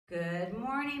Good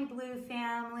morning, Blue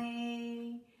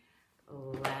family.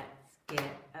 Let's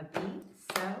get a beat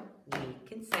so we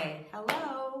can say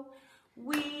hello.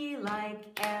 We like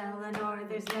Eleanor,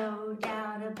 there's no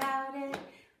doubt about it.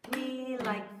 We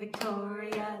like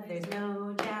Victoria, there's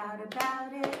no doubt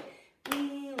about it.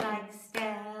 We like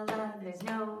Stella, there's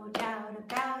no doubt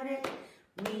about it.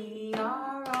 We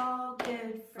are all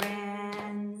good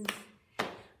friends.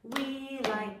 We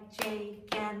like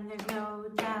Jake and there's no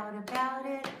doubt about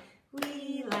it.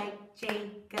 We like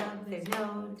Jacob, there's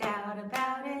no doubt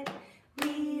about it.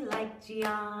 We like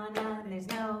Gianna, there's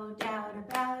no doubt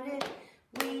about it.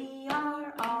 We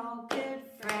are all good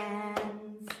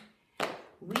friends.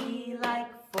 We like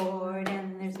Ford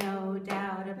and there's no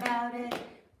doubt about it.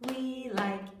 We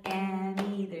like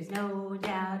Annie, there's no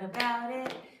doubt about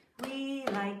it. We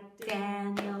like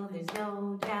Daniel, there's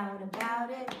no doubt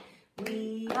about it.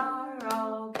 We are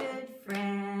all good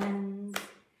friends.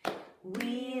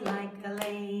 We like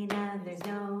Elena, there's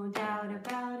no doubt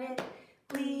about it.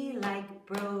 We like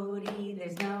Brody,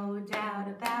 there's no doubt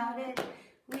about it.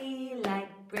 We like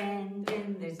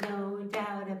Brendan, there's no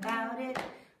doubt about it.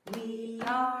 We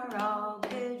are all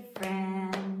good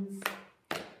friends.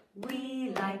 We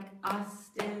like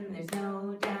Austin, there's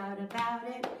no doubt about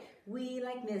it. We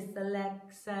like Miss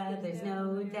Alexa, there's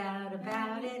no doubt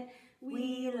about it.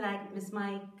 We like Miss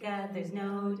Micah, there's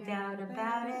no doubt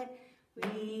about it.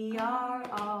 We are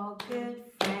all good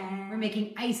friends. We're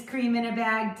making ice cream in a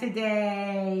bag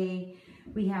today.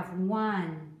 We have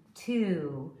 1,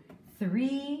 2,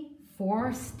 3,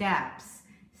 4 steps.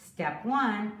 Step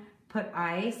 1, put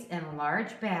ice in a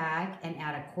large bag and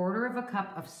add 1/4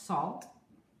 cup of salt.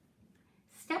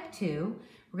 Step 2,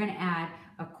 we're going to add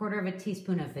 1/4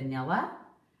 teaspoon of vanilla,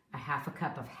 1/2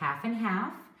 cup of half and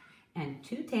half, and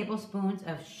 2 tablespoons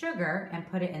of sugar and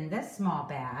put it in this small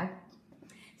bag.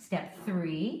 Step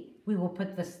 3, we will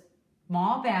put the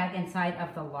small bag inside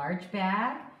of the large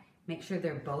bag. Make sure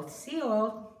they're both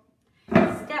sealed.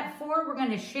 Step 4, we're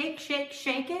going to shake, shake,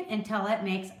 shake it until it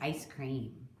makes ice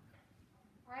cream.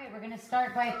 All right, we're going to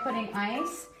start by putting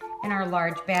ice in our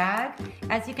large bag.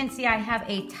 As you can see, I have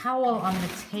a towel on the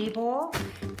table.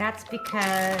 That's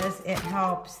because it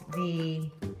helps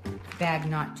the bag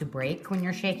not to break when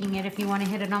you're shaking it if you want to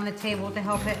hit it on the table to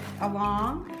help it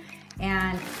along.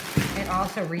 And it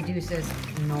also reduces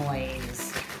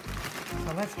noise.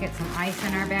 So let's get some ice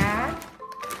in our bag.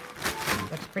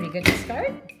 Looks pretty good to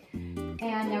start.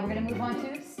 And now we're going to move on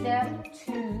to step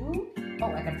 2.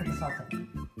 Oh, I got to put the salt in.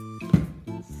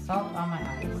 Salt on my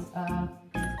ice.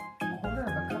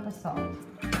 1/4 cup of salt.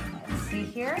 Let's see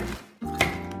here.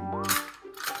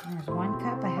 There's 1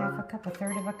 cup, 1/2 cup,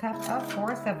 1/3 cup,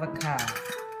 1/4 cup.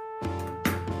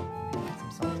 Put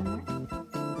some salt in there.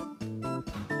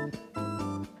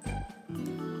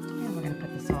 And we're going to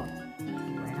put the salt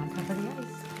right on top of the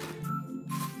ice.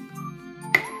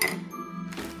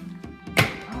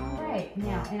 All right,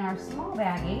 now in our small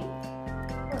baggie,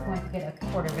 we're going to get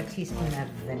 1/4 teaspoon of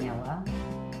vanilla.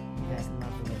 You guys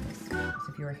love the way this smells.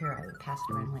 If you were here, I would pass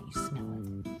it around and let you smell it.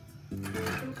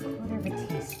 1/4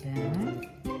 teaspoon.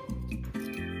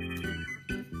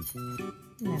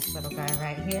 And this little guy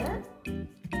right here.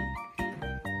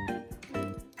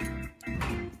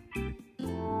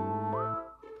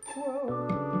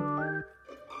 Whoa.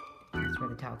 That's where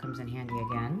the towel comes in handy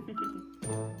again.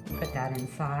 Put that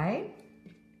inside.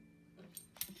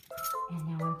 And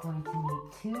now I'm going to need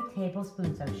 2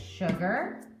 tablespoons of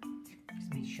sugar. Here's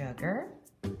my sugar.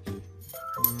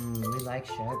 We like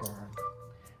sugar.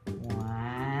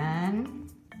 1.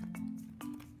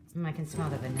 I can smell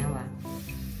the vanilla.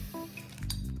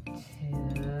 2.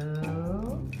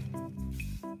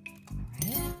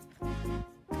 All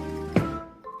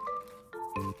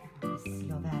right.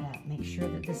 Seal that up. Make sure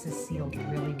that this is sealed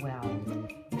really well.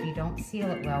 If you don't seal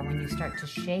it well, when you start to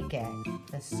shake it,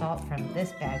 the salt from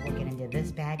this bag will get into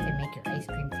this bag and make your ice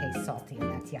cream taste salty, and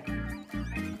that's yucky.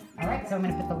 All right, so I'm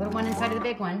going to put the little one inside of the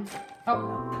big one.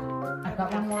 Oh, I've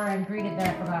got one more ingredient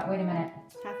that I forgot. Wait a minute.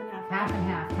 Half and half. Half and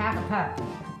half. 1/2 cup.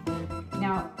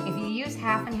 Now, if you use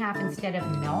half and half instead of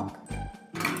milk,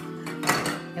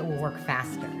 it will work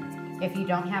faster. If you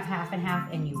don't have half and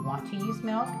half and you want to use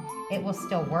milk, it will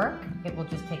still work. It will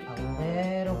just take a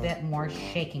little bit more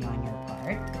shaking on your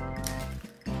part.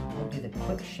 We'll do the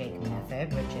quick shake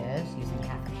method, which is using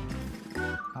half and half.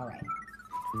 All right.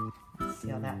 Let's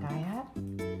seal that guy up.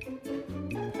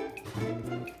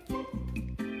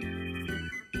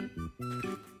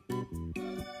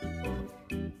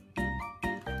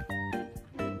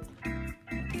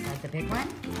 Inside the big one.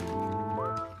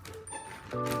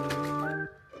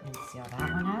 And seal that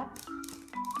one up.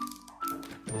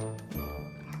 All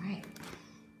right.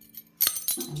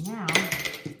 And now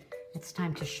it's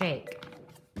time to shake.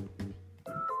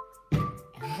 And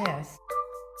this.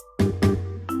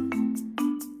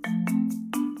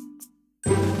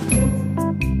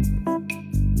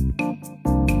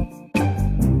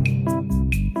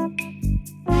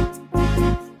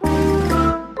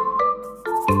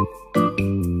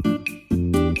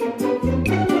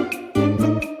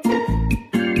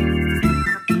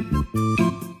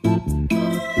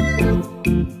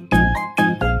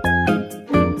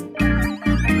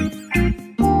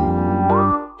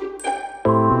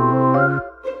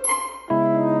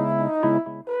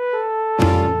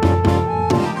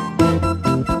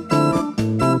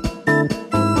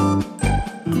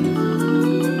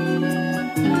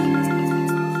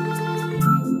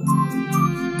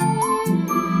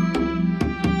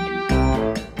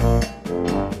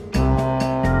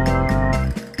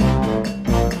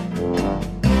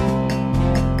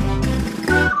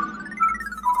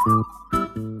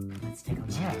 Let's take a look.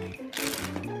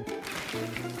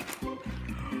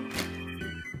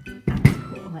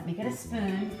 Cool. Let me get a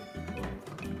spoon.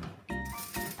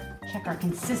 Check our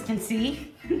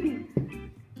consistency. Remove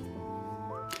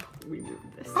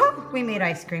this. Oh, we made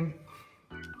ice cream.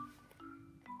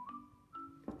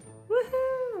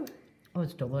 Woohoo! Oh,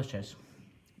 it's delicious.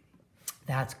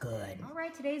 That's good. All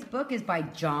right, today's book is by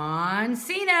John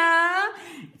Cena.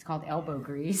 It's called Elbow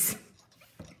Grease.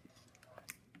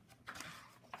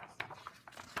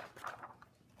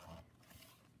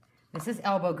 This is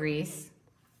Elbow Grease.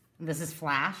 This is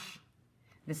Flash.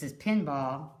 This is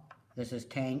Pinball. This is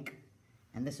Tank.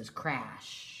 And this is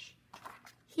Crash.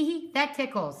 Hee hee, that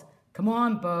tickles. Come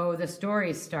on, Bo, the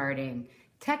story's starting.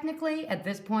 Technically, at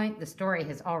this point, the story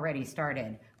has already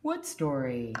started. What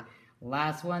story?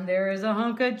 Last one, there is a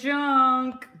hunk of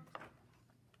junk.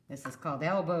 This is called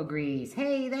Elbow Grease.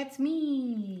 Hey, that's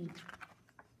me.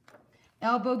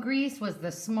 Elbow Grease was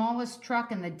the smallest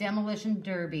truck in the demolition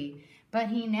derby, but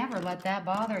he never let that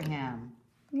bother him.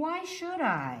 Why should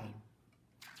I?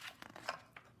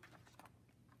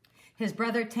 His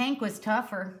brother Tank was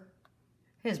tougher.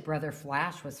 His brother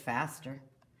Flash was faster.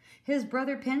 His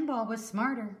brother Pinball was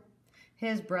smarter.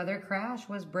 His brother Crash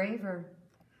was braver.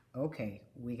 Okay,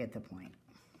 we get the point.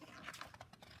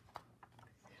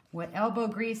 What Elbow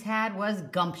Grease had was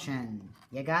gumption.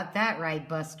 You got that right,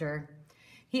 Buster.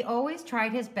 He always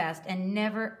tried his best and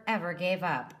never, ever gave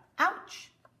up.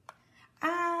 Ouch!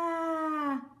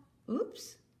 Ah!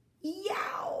 Oops!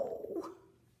 Yow!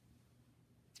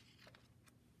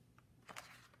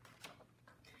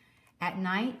 At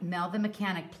night, Mel the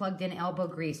mechanic plugged in Elbow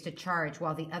Grease to charge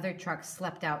while the other trucks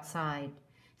slept outside.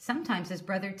 Sometimes his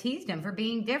brother teased him for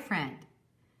being different.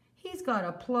 He's got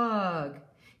a plug.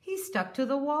 He's stuck to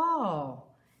the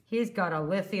wall. He's got a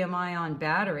lithium-ion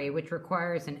battery, which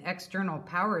requires an external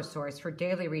power source for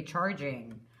daily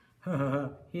recharging.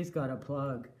 He's got a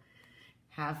plug.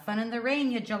 Have fun in the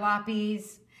rain, you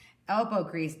jalopies. Elbow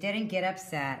Grease didn't get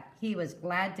upset. He was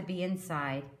glad to be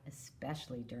inside,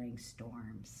 especially during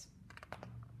storms.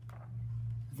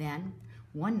 Then,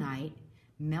 one night,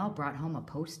 Mel brought home a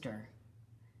poster.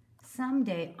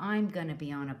 Someday I'm gonna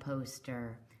be on a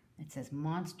poster. It says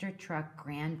Monster Truck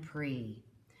Grand Prix.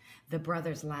 The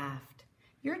brothers laughed.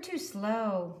 You're too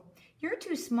slow. You're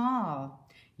too small.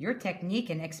 Your technique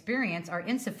and experience are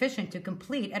insufficient to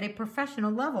complete at a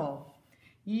professional level.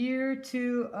 You're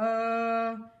too,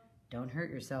 Don't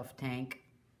hurt yourself, Tank.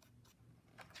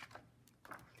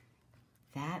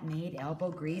 That made Elbow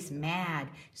Grease mad.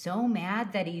 So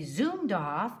mad that he zoomed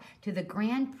off to the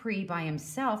Grand Prix by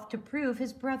himself to prove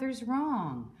his brothers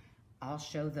wrong. I'll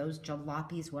show those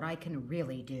jalopies what I can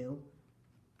really do.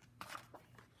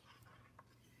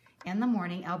 In the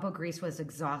morning, Elbow Grease was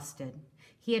exhausted.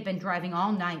 He had been driving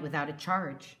all night without a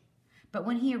charge. But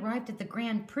when he arrived at the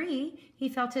Grand Prix, he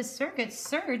felt his circuit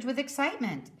surge with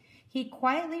excitement. He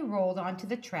quietly rolled onto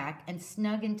the track and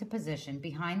snug into position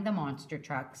behind the monster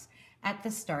trucks at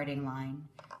the starting line.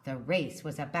 The race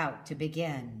was about to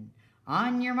begin.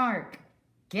 On your mark,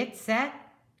 get set,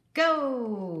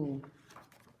 go!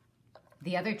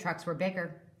 The other trucks were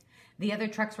bigger. The other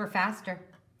trucks were faster.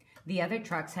 The other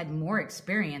trucks had more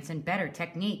experience and better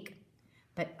technique.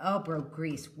 But Elbow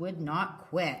Grease would not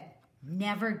quit.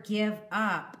 Never give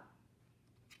up.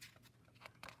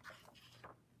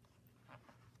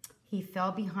 He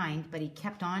fell behind, but he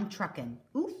kept on trucking.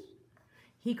 Oof!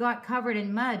 He got covered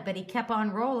in mud, but he kept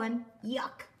on rolling.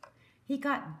 Yuck! He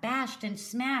got bashed and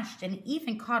smashed and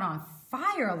even caught on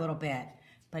fire a little bit,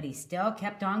 but he still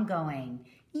kept on going.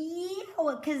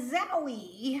 Yow-kazowie!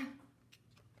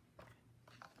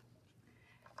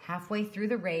 Halfway through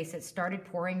the race, it started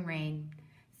pouring rain.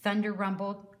 Thunder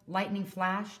rumbled, lightning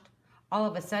flashed. All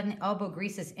of a sudden, Elbow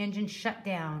Grease's engine shut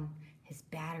down. His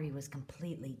battery was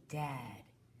completely dead.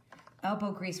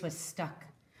 Elbow Grease was stuck.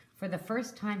 For the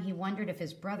first time, he wondered if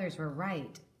his brothers were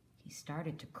right. He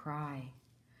started to cry.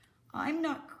 I'm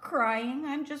not crying.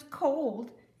 I'm just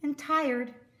cold and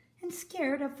tired and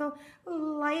scared of the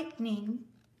lightning.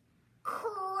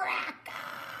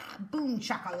 Crack-a! Boom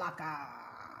shakalaka!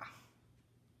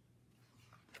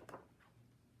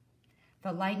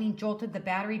 The lightning jolted the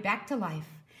battery back to life.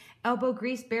 Elbow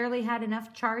Grease barely had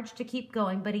enough charge to keep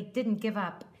going, but he didn't give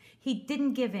up. He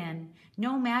didn't give in.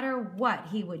 No matter what,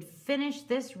 he would finish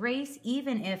this race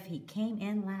even if he came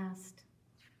in last.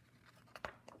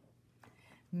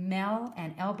 Mel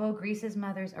and Elbow Grease's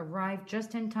mothers arrived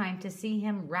just in time to see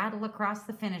him rattle across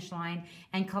the finish line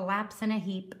and collapse in a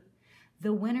heap.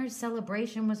 The winner's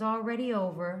celebration was already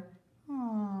over.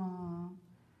 Aww.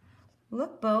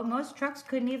 Look, Bo, most trucks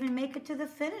couldn't even make it to the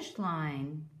finish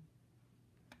line.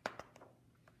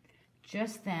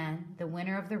 Just then, the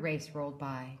winner of the race rolled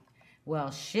by.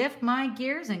 Well, shift my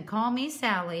gears and call me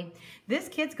Sally. This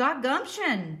kid's got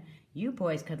gumption. You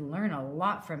boys could learn a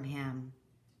lot from him.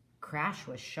 Crash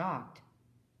was shocked.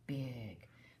 Big.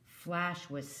 Flash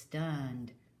was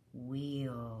stunned.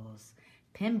 Wheels.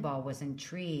 Pinball was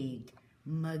intrigued.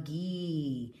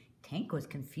 McGee. Tank was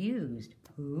confused.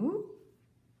 Who?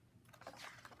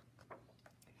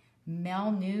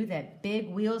 Mel knew that Big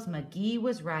Wheels McGee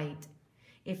was right.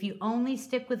 If you only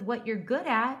stick with what you're good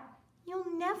at,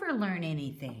 you'll never learn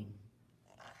anything.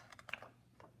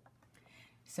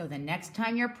 So the next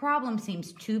time your problem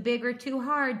seems too big or too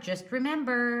hard, just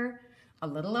remember, a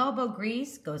little elbow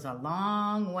grease goes a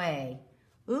long way.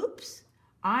 Oops,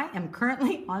 I am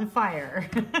currently on fire.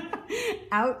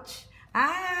 Ouch.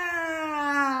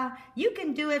 Ah, you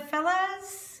can do it,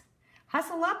 fellas.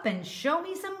 Hustle up and show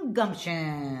me some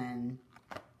gumption.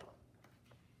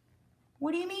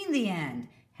 What do you mean the end?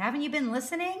 Haven't you been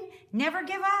listening? Never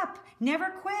give up. Never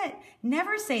quit.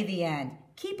 Never say the end.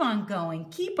 Keep on going.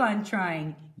 Keep on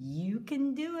trying. You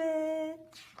can do it.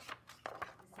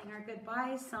 Sing our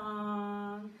goodbye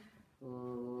song.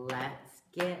 Let's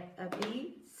get a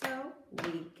beat so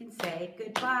we can say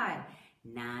goodbye.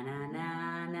 Na na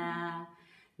na na.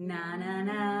 Na na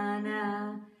na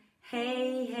na.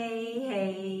 Hey, hey,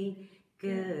 hey.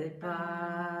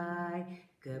 Goodbye.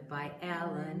 Goodbye,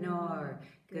 Eleanor.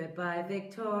 Goodbye,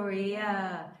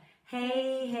 Victoria.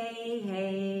 Hey, hey,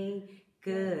 hey.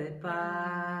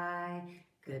 Goodbye.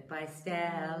 Goodbye,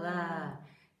 Stella.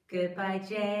 Goodbye,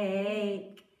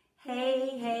 Jake.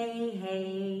 Hey, hey,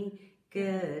 hey.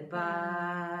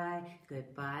 Goodbye.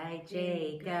 Goodbye,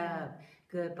 Jacob.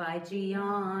 Goodbye,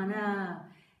 Gianna.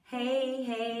 Hey,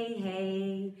 hey,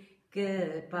 hey.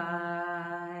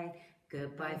 Goodbye.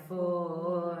 Goodbye,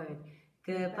 Ford.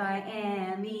 Goodbye,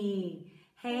 Amy.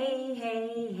 Hey,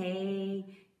 hey,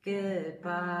 hey.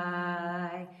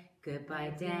 Goodbye.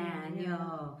 Goodbye,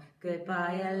 Daniel.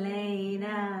 Goodbye,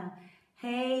 Elena.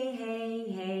 Hey,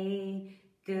 hey, hey.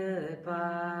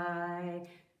 Goodbye.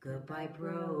 Goodbye,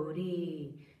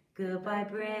 Brody. Goodbye,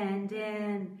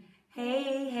 Brendan.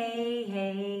 Hey, hey,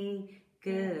 hey.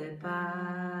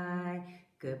 Goodbye.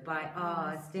 Goodbye,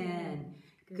 Austin.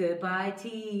 Goodbye,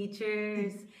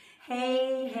 teachers.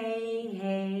 Hey, hey,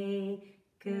 hey.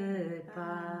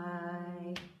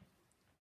 Goodbye.